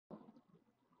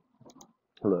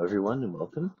Hello everyone and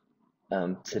welcome.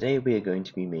 Today we are going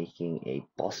to be making a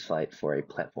boss fight for a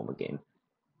platformer game.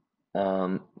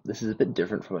 This is a bit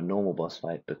different from a normal boss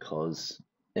fight because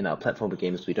in our platformer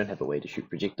games we don't have a way to shoot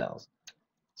projectiles.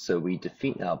 So we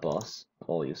defeat our boss,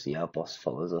 or you'll see our boss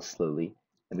follows us slowly,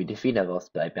 and we defeat our boss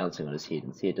by bouncing on his head,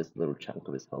 and see it does a little chunk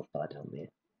of his health bar down there.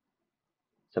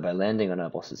 So by landing on our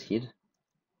boss's head,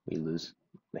 he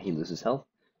loses health,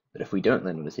 but if we don't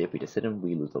land on his head, we just hit him,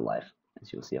 we lose a life,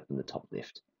 as you'll see up in the top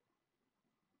left.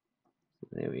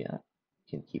 There we are. You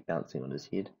can keep bouncing on his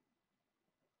head.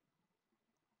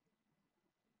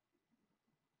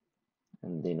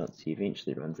 And then once he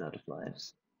eventually runs out of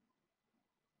lives.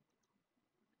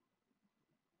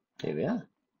 There we are.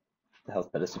 The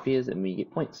health bar disappears and we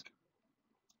get points.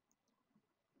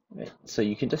 Right. So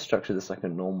you can just structure this like a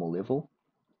normal level.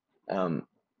 And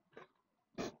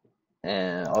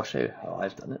I'll show you how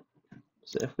I've done it.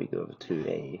 So if we go over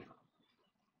to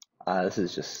this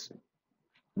is just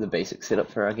the basic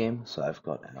setup for our game. So I've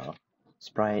got our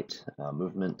sprite, our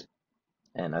movement,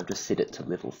 and I've just set it to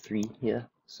level 3 here.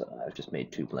 So I've just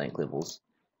made 2 blank levels,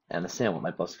 and I say I want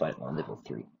my boss fight on level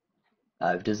 3.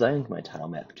 I've designed my tile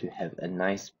map to have a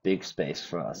nice big space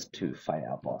for us to fight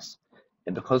our boss.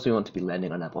 And because we want to be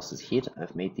landing on our boss's head,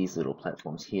 I've made these little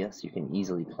platforms here so you can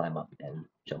easily climb up and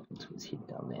jump into his head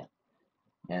down there.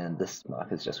 And this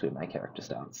mark is just where my character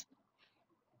starts.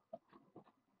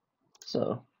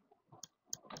 So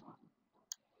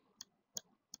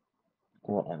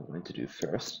what I'm going to do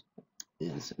first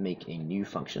is make a new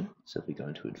function. So if we go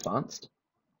into advanced,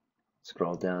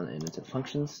 scroll down and into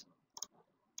functions,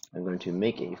 I'm going to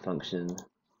make a function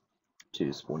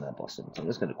to spawn our boss in. So I'm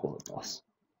just going to call it boss.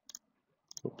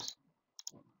 Oops.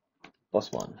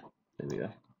 Boss1. There we go.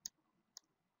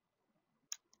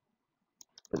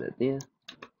 Put it there.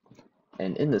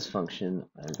 And in this function,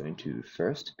 I'm going to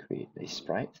first create a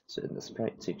sprite. So in the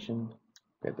sprite section,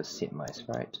 grab a set my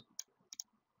sprite.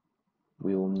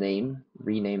 We will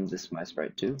rename this my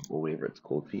sprite to, or whatever it's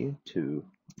called for you, to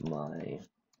my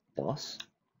boss.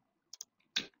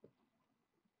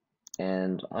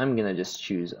 And I'm going to just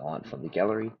choose art from the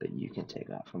gallery, but you can take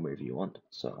art from wherever you want.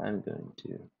 So I'm going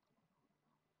to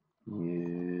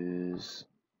use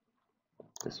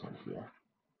this one here.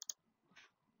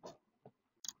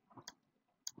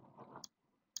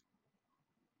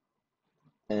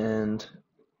 And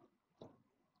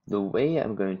the way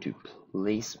I'm going to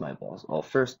place my boss, or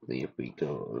firstly, if we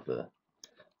go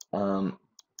over,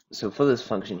 so for this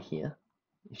function here,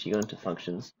 if you go into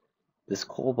functions, this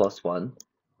call boss one,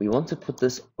 we want to put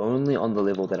this only on the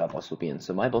level that our boss will be in.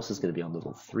 So my boss is going to be on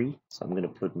level 3, so I'm going to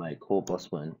put my call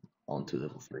boss one onto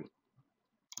level 3.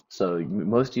 So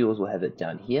most of yours will have it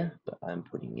down here, but I'm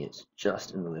putting it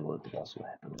just in the level that the boss will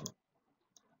happen in.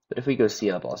 But if we go see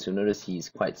our boss, you'll notice he's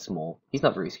quite small. He's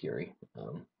not very scary,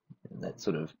 and that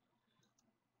sort of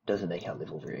doesn't make our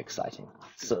level very exciting.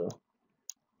 So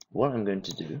what I'm going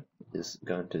to do is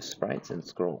go into sprites and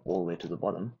scroll all the way to the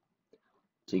bottom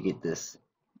to get this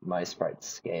my sprite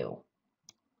scale.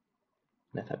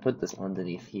 And if I put this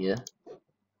underneath here,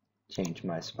 change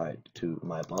my sprite to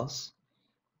my boss,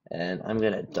 and I'm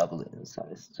going to double it in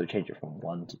size. So change it from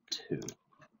 1 to 2.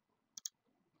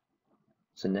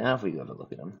 So now if we go have a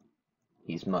look at him,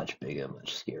 he's much bigger,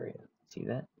 much scarier. See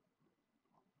that?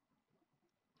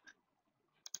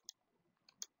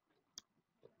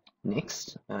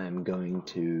 Next, I'm going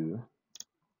to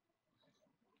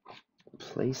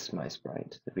place my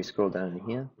sprite. If we scroll down in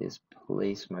here, there's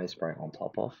place my sprite on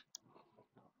top of.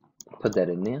 Put that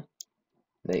in there.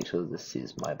 Make sure this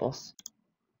is my boss.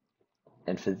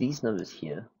 And for these numbers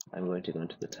here, I'm going to go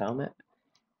into the tile map,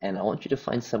 and I want you to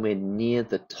find somewhere near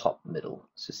the top middle.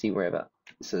 So see where about.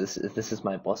 So this is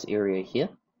my boss area here.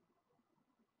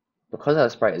 Because our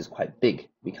sprite is quite big,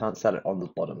 we can't start it on the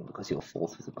bottom because he'll fall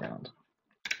through the ground.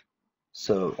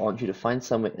 So I want you to find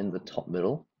somewhere in the top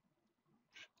middle,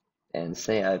 and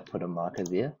say I put a marker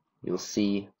there. You'll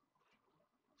see,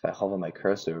 if I hover my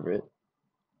cursor over it,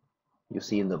 you'll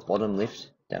see in the bottom left,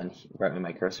 down here, right where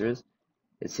my cursor is,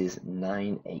 it says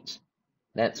 9, 8.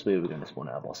 That's where we're going to spawn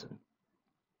our boss in.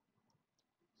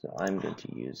 So I'm going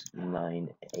to use 9,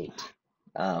 8.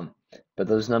 But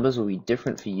those numbers will be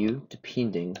different for you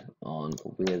depending on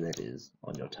where that is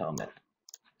on your tile map.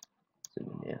 So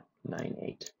in there, 9,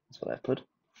 8 is what I put.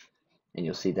 And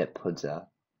you'll see that puts our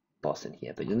boss in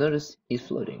here. But you'll notice he's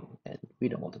floating, and we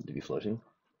don't want him to be floating.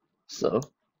 So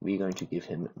we're going to give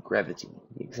him gravity,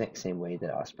 the exact same way that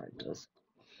our sprite does.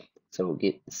 So we'll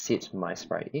get set my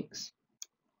sprite x,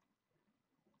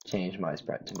 change my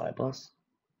sprite to my boss,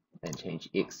 and change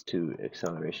x to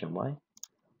acceleration y,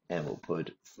 and we'll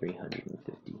put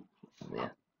 350 in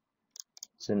there.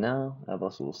 So now our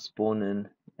boss will spawn in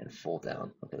and fall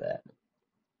down. Look at that.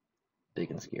 Big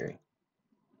and scary.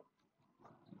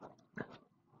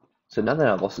 So now that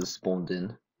our boss is spawned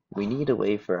in, we need a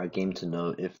way for our game to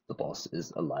know if the boss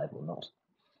is alive or not.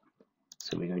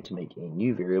 So we're going to make a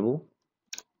new variable,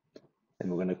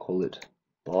 and we're going to call it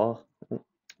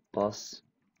boss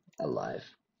alive,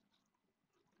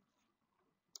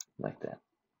 like that.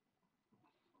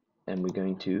 And we're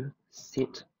going to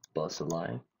set boss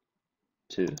alive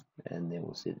to, and then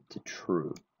we'll set it to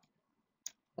true,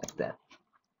 like that.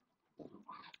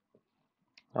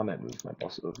 I might move my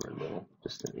boss over a little,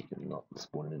 just to make him not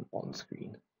spawn in on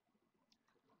screen.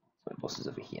 So my boss is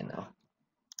over here now.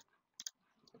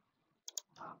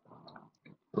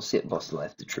 We'll set boss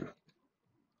alive to true.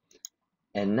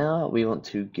 And now we want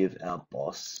to give our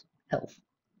boss health,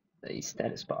 a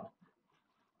status bar.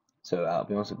 So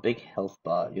we want a big health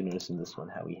bar. You'll notice in this one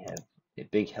how we have a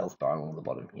big health bar along the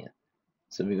bottom here.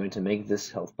 So we're going to make this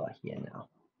health bar here now.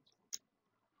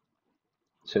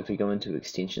 So if we go into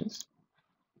extensions,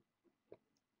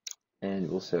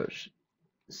 and we'll search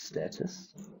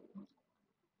status,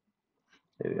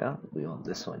 there we are, we want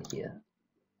this one here.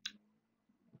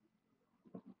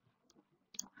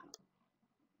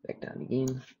 Back down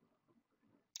again,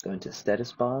 go into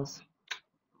status bars,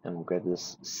 and we'll grab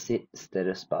this set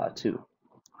status bar to.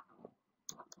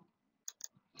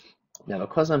 Now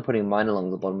because I'm putting mine along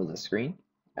the bottom of the screen,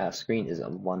 our screen is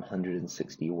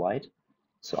 160 wide,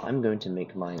 so I'm going to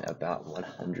make mine about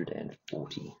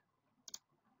 140.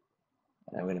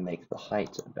 And I'm going to make the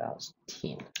height about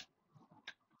 10.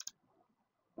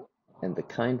 And the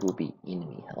kind will be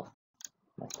enemy health,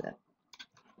 like that.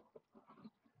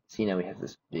 See, now we have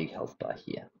this big health bar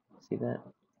here. See that?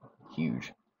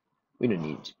 Huge. We don't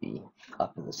need it to be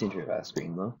up in the center of our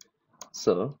screen though.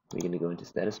 So we're going to go into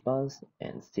status bars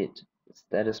and set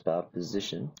status bar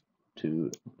position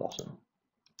to bottom.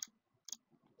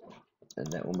 And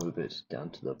that will move it down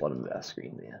to the bottom of our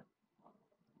screen there.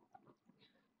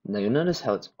 Now you'll notice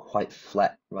how it's quite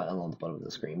flat right along the bottom of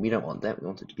the screen. We don't want that, we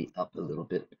want it to be up a little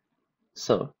bit.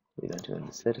 So we're going to go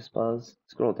into status bars,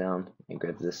 scroll down, and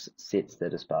grab this set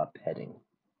status bar padding.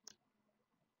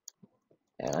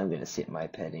 And I'm going to set my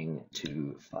padding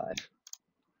to 5,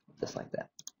 just like that.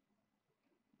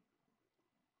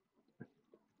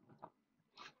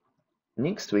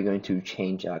 Next we're going to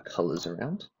change our colors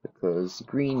around, because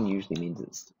green usually means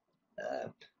it's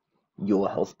your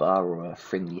health bar or a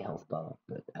friendly health bar,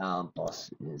 but our boss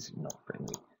is not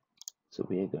friendly. So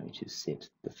we are going to set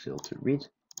the fill to red,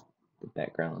 the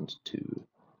background to,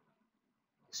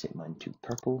 set mine to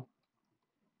purple.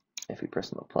 If we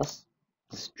press on the plus,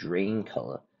 this drain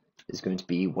color is going to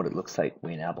be what it looks like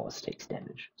when our boss takes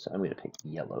damage. So I'm going to pick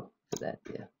yellow for that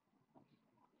there.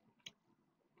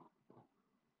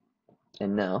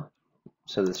 And now,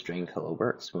 so this drain color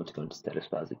works, we want to go into status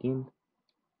bars again,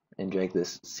 and drag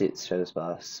this set status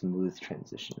bar smooth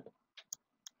transition.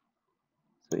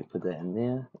 So we put that in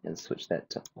there and switch that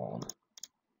to on.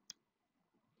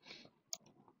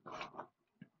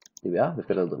 There we are, we've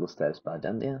got a little status bar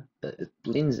down there, but it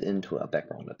blends into our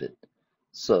background a bit.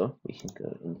 So we can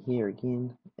go in here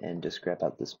again and just grab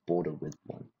out this border width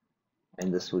one.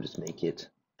 And this will just make it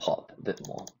pop a bit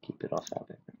more, keep it off our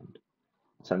background.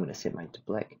 So I'm going to set mine to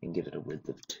black and give it a width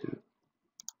of 2.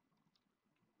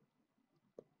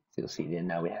 So you'll see there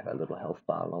now we have a little health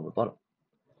bar along the bottom.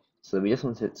 So we just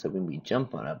want it so when we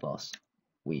jump on our boss,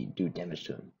 we do damage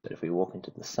to him. But if we walk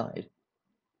into the side,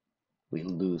 we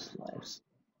lose lives.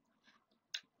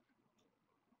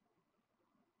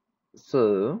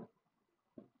 So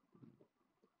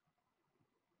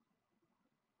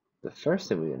the first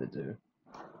thing we're going to do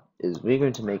is we're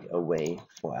going to make a way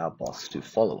for our boss to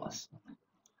follow us.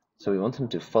 So we want him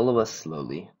to follow us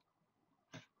slowly.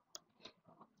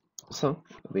 So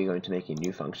we're going to make a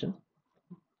new function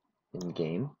in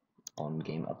game on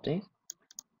game update.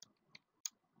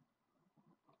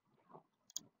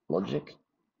 Logic,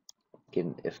 get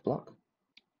an if block.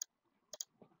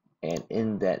 And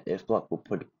in that if block we'll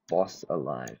put boss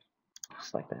alive,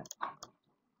 just like that.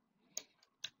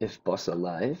 If boss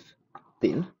alive,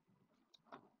 then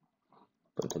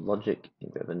go to logic and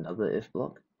grab another if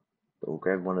block, but we'll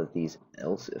grab one of these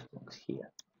else if blocks here.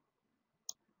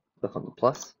 Click on the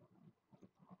plus.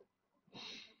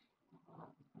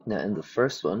 Now in the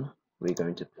first one, we're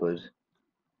going to put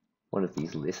one of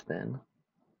these less than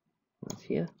ones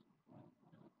here.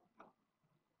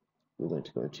 We're going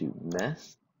to go to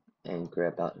math and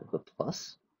grab out the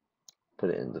plus,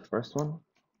 put it in the first one.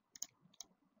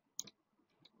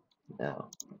 Now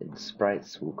in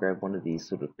sprites, we'll grab one of these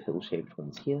sort of pill-shaped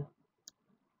ones here.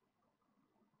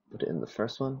 put it in the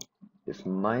first one. If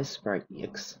my sprite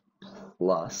x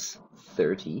plus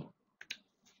 30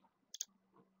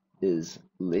 is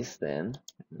less than,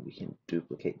 we can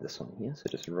duplicate this one here, so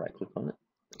just right click on it,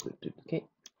 click duplicate,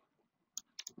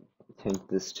 change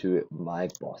this to my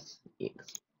boss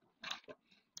x.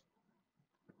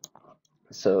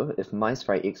 So if my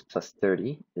sprite x plus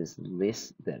 30 is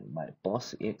less than my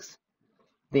boss x,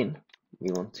 then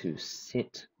we want to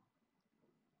set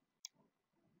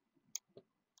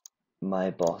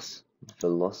my boss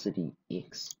velocity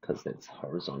x, because that's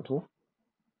horizontal,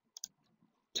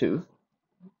 to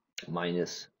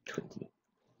minus 20.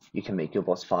 You can make your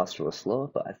boss faster or slower,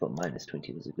 but I thought minus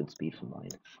 20 was a good speed for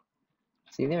mine.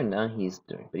 See there, now he's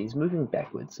doing, but he's moving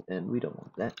backwards, and we don't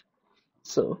want that.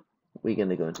 So we're going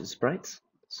to go into sprites,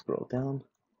 scroll down,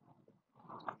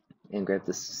 and grab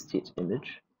this set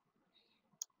image,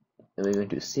 and we're going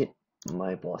to set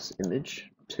my boss image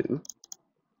to,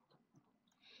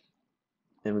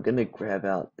 and we're going to grab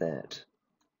out that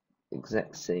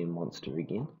exact same monster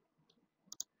again,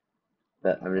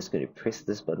 but I'm just going to press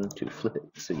this button to flip it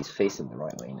so he's facing the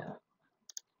right way now.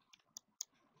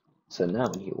 So now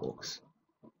when he walks,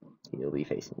 he'll be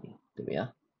facing me. There we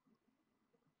are.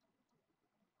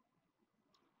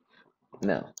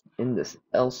 Now, in this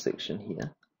else section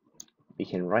here, we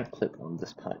can right click on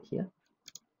this part here,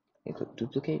 and click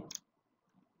duplicate,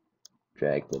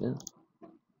 drag that in.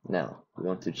 Now, we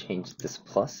want to change this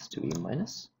plus to a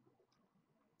minus,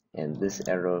 and this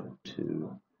arrow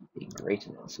to a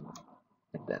greater than symbol,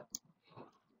 like that.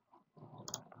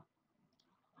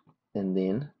 And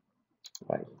then,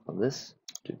 right on this,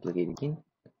 duplicate again,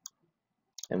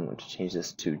 and we want to change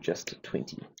this to just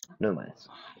 20, no minus.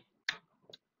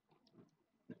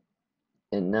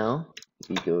 And now, if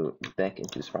we go back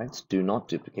into sprites, do not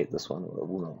duplicate this one or it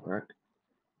will not work.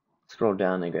 Scroll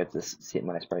down and grab this set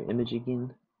my sprite image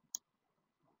again,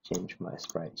 change my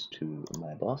sprite to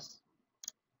my boss,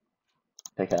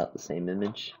 pick out the same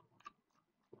image,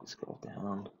 scroll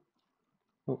down,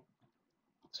 oh,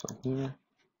 this one here,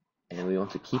 and we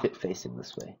want to keep it facing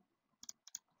this way.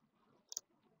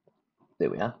 There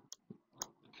we are.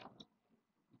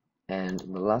 And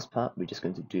in the last part, we're just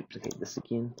going to duplicate this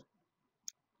again,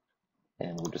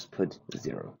 and we'll just put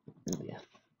 0 in there.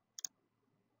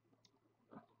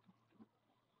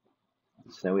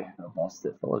 So now we have a boss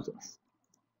that follows us.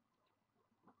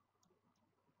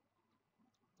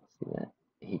 See that?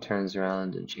 He turns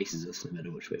around and chases us no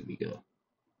matter which way we go.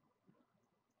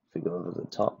 If we go over the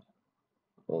top,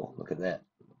 oh, look at that.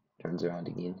 Turns around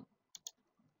again.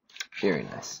 Very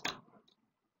nice.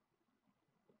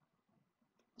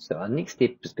 So our next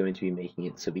step is going to be making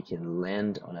it so we can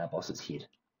land on our boss's head.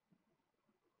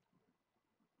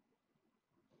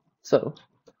 So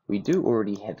we do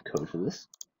already have code for this,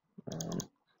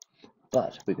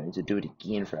 but we're going to do it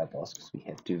again for our boss because we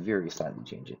have to very slightly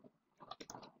change it.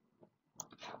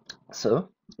 So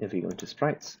if we go into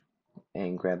sprites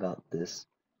and grab out this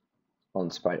on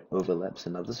sprite overlaps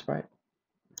another sprite,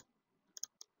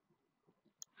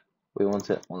 we want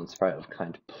it on sprite of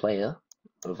kind player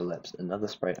overlaps another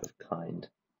sprite of kind.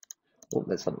 Oh,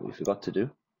 that's something we forgot to do.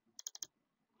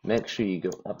 Make sure you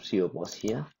go up to your boss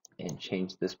here and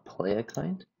change this player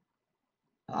kind.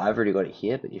 I've already got it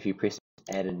here, but if you press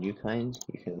add a new kind,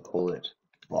 you can call it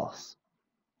boss.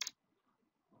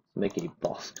 Make a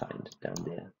boss kind down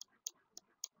there.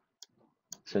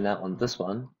 So now on this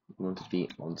one, we want it to be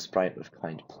on sprite of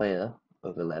kind player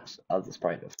overlaps other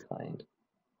sprite of kind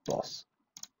boss.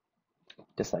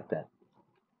 Just like that.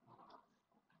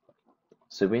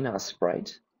 So when our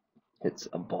sprite hits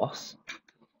a boss,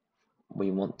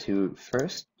 we want to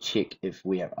first check if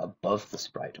we are above the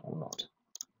sprite or not.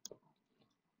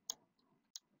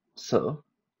 So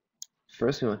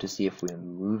first we want to see if we're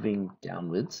moving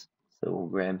downwards. So we'll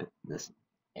grab this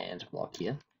AND block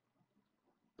here,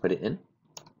 put it in,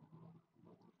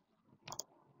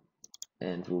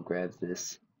 and we'll grab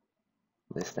this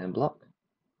less than block,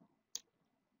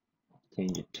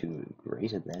 change it to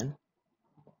greater than,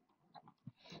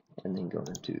 and then go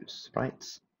into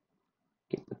sprites,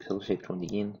 get the pill shaped one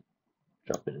again,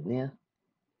 drop it in there,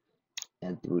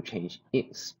 and we'll change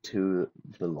x to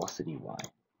velocity y.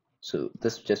 So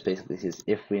this just basically says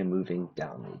if we're moving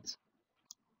downwards.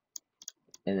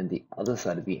 And then the other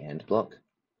side of the AND block,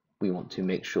 we want to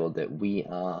make sure that we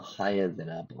are higher than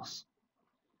our boss.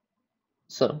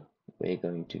 So we're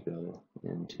going to go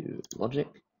into logic,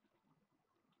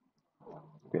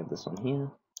 grab this one here,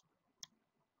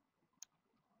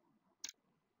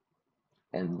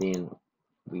 and then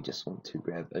we just want to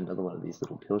grab another one of these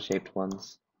little pill-shaped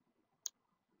ones,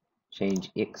 change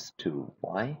x to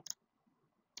y,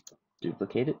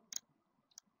 duplicate it,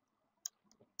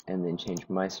 and then change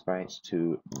my sprite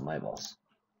to my boss.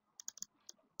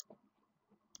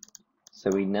 So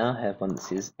we now have one that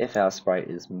says if our sprite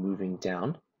is moving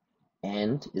down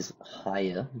and is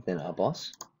higher than our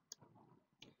boss,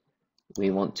 we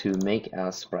want to make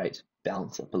our sprite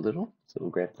bounce up a little. So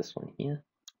we'll grab this one here.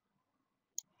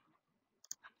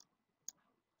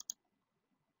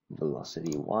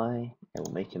 Velocity Y, and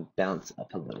we'll make him bounce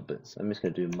up a little bit. So I'm just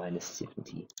going to do minus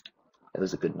 70. That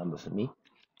was a good number for me.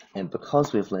 And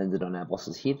because we've landed on our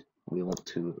boss's head, we want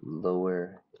to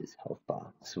lower his health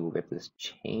bar. So we'll grab this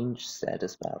change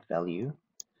status bar value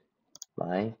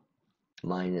by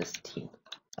minus 10.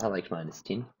 I like minus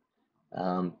 10,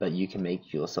 but you can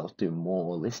make yourself do more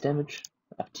or less damage,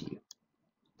 up to you.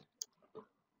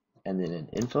 And then in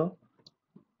info,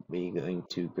 we're going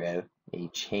to grab a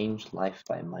change life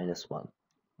by minus 1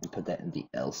 and put that in the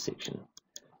else section.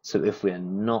 So if we are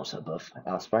not above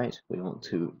our sprite, we want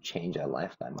to change our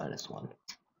life by minus 1.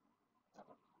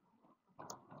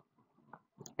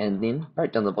 And then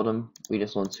right down the bottom, we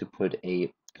just want to put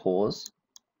a pause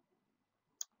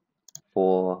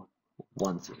for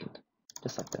 1 second,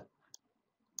 just like that.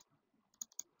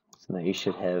 So now you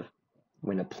should have,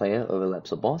 when a player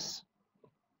overlaps a boss,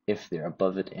 if they're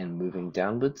above it and moving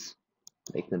downwards,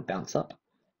 make them bounce up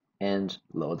and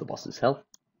lower the boss's health.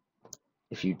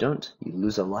 If you don't, you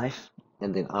lose a life,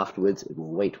 and then afterwards it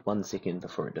will wait 1 second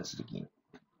before it does it again.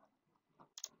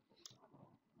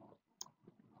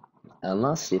 Our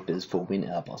last step is for when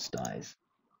our boss dies.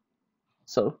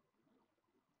 So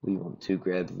we want to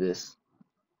grab this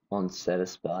on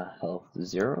status bar health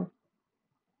 0,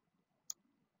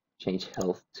 change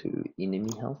health to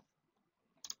enemy health.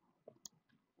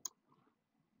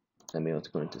 Then we want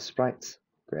to go into sprites,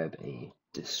 grab a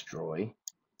destroy.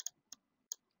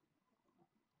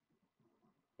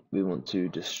 We want to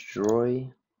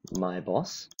destroy my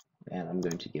boss, and I'm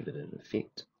going to give it an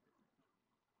effect.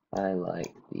 I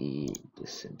like the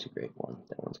disintegrate one.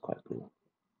 That one's quite cool.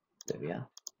 There we are.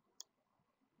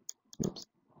 Oops.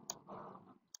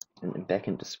 And then back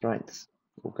into sprites,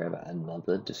 we'll grab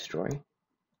another destroy,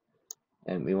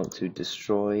 and we want to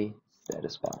destroy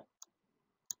status bar.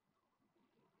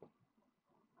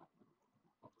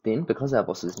 Then, because our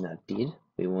boss is now dead,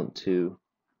 we want to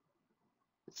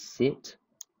set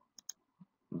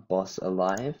boss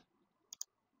alive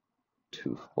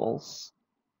to false.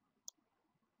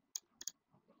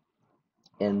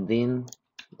 And then,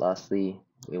 lastly,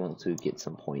 we want to get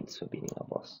some points for beating our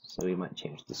boss. So we might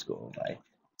change the score by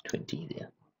 20 there.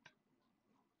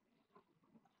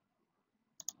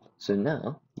 So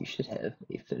now, you should have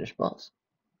a finished boss.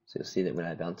 So you'll see that when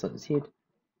I bounce on his head,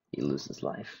 he loses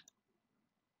life.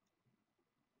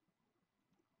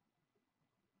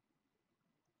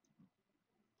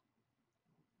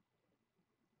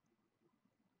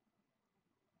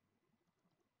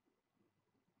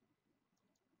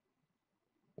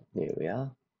 There we are,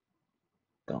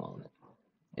 gone.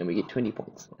 And we get 20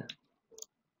 points there.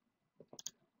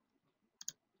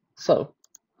 So,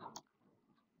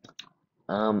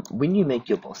 when you make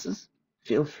your bosses,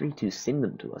 feel free to send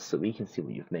them to us so we can see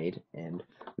what you've made, and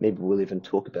maybe we'll even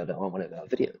talk about it on one of our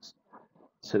videos.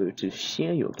 So to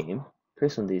share your game,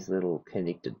 press on these little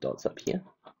connected dots up here,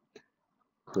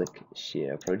 click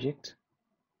share project,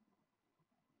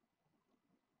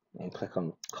 and click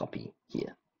on copy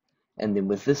here. And then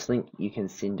with this link, you can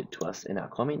send it to us in our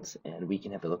comments, and we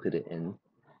can have a look at it and,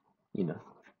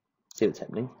 see what's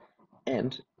happening.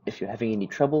 And if you're having any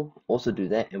trouble, also do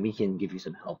that, and we can give you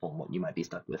some help on what you might be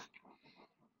stuck with.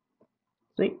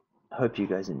 Sweet. I hope you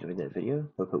guys enjoyed that video.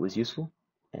 Hope it was useful,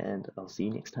 and I'll see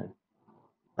you next time.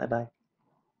 Bye bye.